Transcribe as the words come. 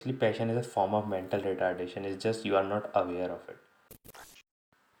Actually, passion is a form of mental retardation. It's just you are not aware of it.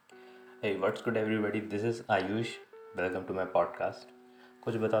 Hey, what's good everybody? This is Ayush. Welcome to my podcast.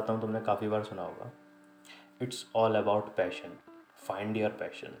 कुछ बताता हूँ, तुमने काफ़ी बार सुना होगा. It's all about passion. Find your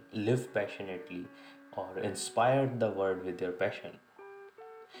passion. Live passionately. और inspire the world with your passion.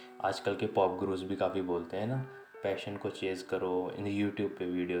 आजकल के पॉप गुरुज भी काफ़ी बोलते हैं ना, पैशन को चेज़ करो. इन यूट्यूब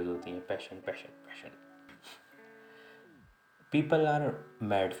पे वीडियोस होती हैं, passion passion passion. People are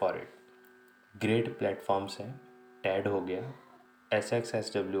mad for it. Great platforms हैं. टैड हो गया,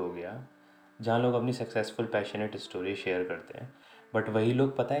 SXSW हो गया, जहाँ लोग अपनी सक्सेसफुल पैशनेट स्टोरी शेयर करते हैं. बट वही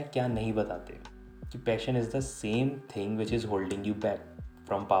लोग पता है क्या नहीं बताते, कि passion is the same thing which is holding you back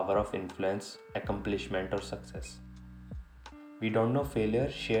from power of influence, accomplishment और success. We don't know failure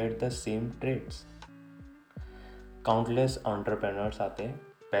share the same trades. Countless entrepreneurs आते हैं,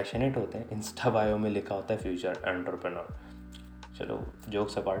 पैशनेट होते हैं, इंस्टा बायो में लिखा होता है फ्यूचर एंटरप्रेन्योर. चलो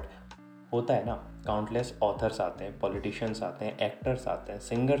जोक्स अपार्ट, होता है ना. काउंटलेस ऑथर्स आते हैं, पॉलिटिशियंस आते हैं, एक्टर्स आते हैं,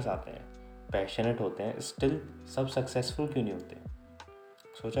 सिंगर्स आते हैं, पैशनेट होते हैं, स्टिल सब सक्सेसफुल क्यों नहीं होते?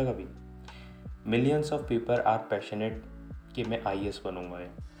 सोचा कभी? Millions of people are passionate कि मैं IAS बनूंगा, या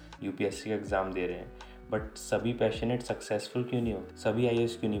UPSC का एग्ज़ाम दे रहे हैं, बट सभी पैशनेट सक्सेसफुल क्यों नहीं होते? सभी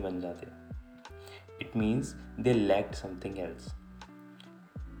IAS क्यों नहीं बन जाते? It means they lacked something else.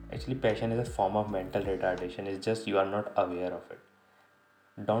 Actually passion is a form of mental retardation. Is just you are not aware of it.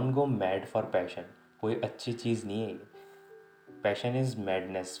 Don't go mad for passion. कोई अच्छी चीज़ नहीं है ये. Passion is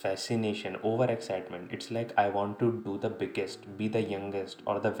madness, fascination, over excitement. It's like I want to do the biggest, be the youngest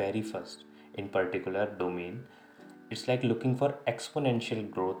और the very first in particular domain. It's like looking for exponential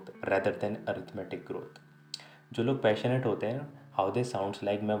growth rather than arithmetic growth. जो लोग passionate होते हैं, how they sounds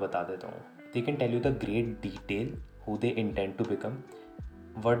like मैं बता देता हूँ. They can tell you the great detail who they intend to become,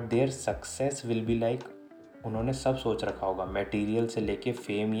 what their success will be like. उन्होंने सब सोच रखा होगा, मटेरियल से लेके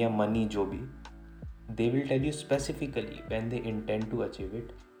फेम या मनी जो भी. They will tell you specifically when they intend to achieve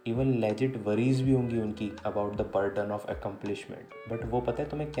it. Even legit worries भी होंगी उनकी about the burden of accomplishment. But वो पता है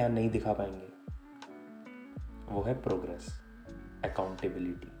तुम्हें क्या नहीं दिखा पाएंगे? वो है प्रोग्रेस,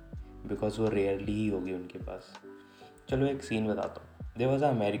 अकाउंटेबिलिटी. बिकॉज वो रेयरली ही होगी उनके पास. चलो एक सीन बताता हूँ. There was a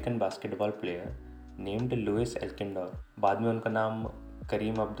American basketball player named Lewis Alcindor. बाद में उनका नाम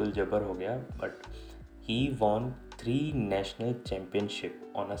करीम अब्दुल जब्बर हो गया. But he won 3 national championship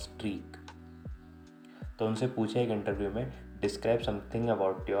on a streak. तो उनसे पूछा एक इंटरव्यू में, describe something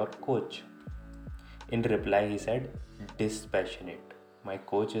about your coach. In reply he said, dispassionate. My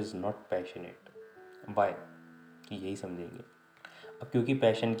coach is not passionate. Y? यही समझेंगे. अब क्योंकि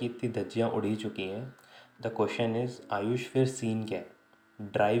पैशन की इतनी धज्जियाँ उड़ी चुकी हैं, द क्वेश्चन इज, आयुष फिर सीन क्या है,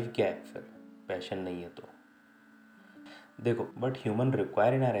 ड्राइव क्या है फिर? पैशन नहीं है तो देखो. But human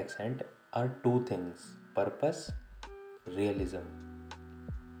require in are accent are 2 things, purpose, realism.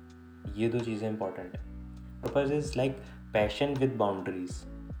 ये 2 चीज़ें इंपॉर्टेंट है. Purpose is like passion with boundaries,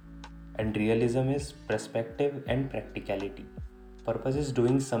 and realism is perspective and practicality. Purpose is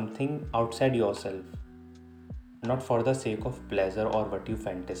doing something outside your self, not for the sake of pleasure or what you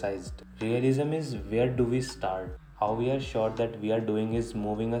fantasized. Realism is, where do we start? How we are sure that we are doing is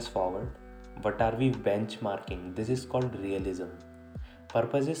moving us forward? What are we benchmarking? This is called realism.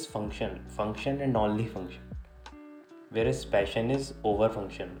 Purpose is function, function and only function. Whereas passion is over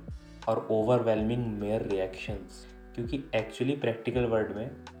function और overwhelming mere reactions. क्योंकि actually practical world में,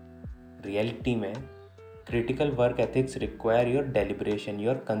 reality में, critical work ethics require your deliberation,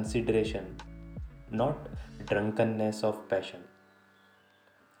 your consideration, not drunkenness of passion.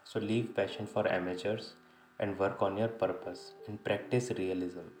 So leave passion for amateurs and work on your purpose and practice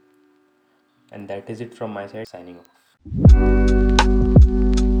realism. And that is it from my side, signing off.